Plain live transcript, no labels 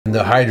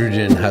The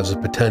hydrogen has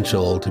the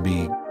potential to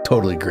be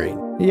totally green.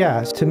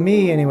 Yes, to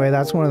me anyway,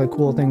 that's one of the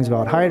cool things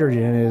about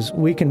hydrogen is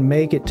we can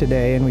make it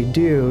today, and we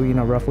do, you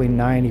know, roughly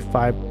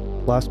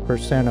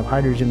 95+% of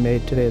hydrogen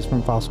made today is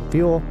from fossil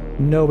fuel.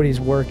 Nobody's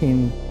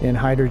working in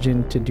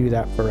hydrogen to do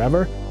that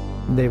forever.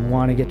 They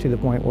want to get to the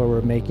point where we're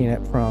making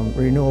it from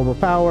renewable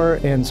power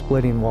and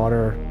splitting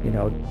water, you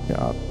know,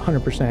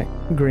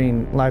 100%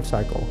 green life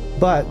cycle.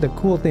 But the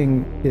cool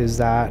thing is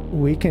that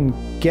we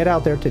can get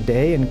out there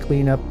today and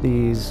clean up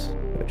these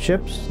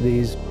ships,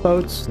 these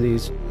boats,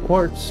 these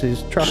ports,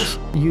 these trucks,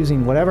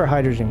 using whatever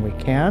hydrogen we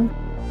can.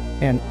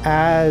 And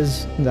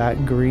as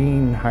that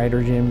green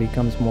hydrogen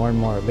becomes more and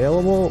more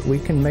available, we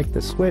can make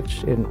the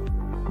switch, and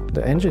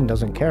the engine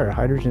doesn't care.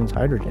 Hydrogen's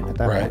hydrogen at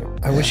that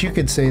point. I wish you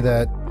could say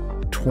that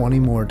 20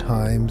 more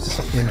times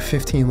in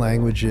 15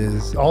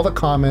 languages. All the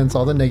comments,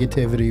 all the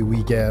negativity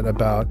we get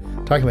about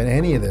talking about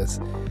any of this,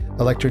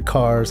 electric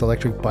cars,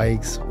 electric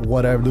bikes,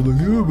 whatever. They're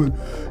like, yeah,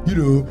 but you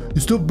know,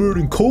 you're still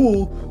burning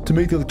coal to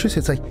make the electricity.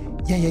 It's like,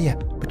 yeah,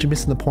 but you're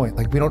missing the point.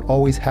 Like, we don't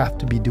always have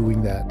to be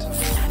doing that.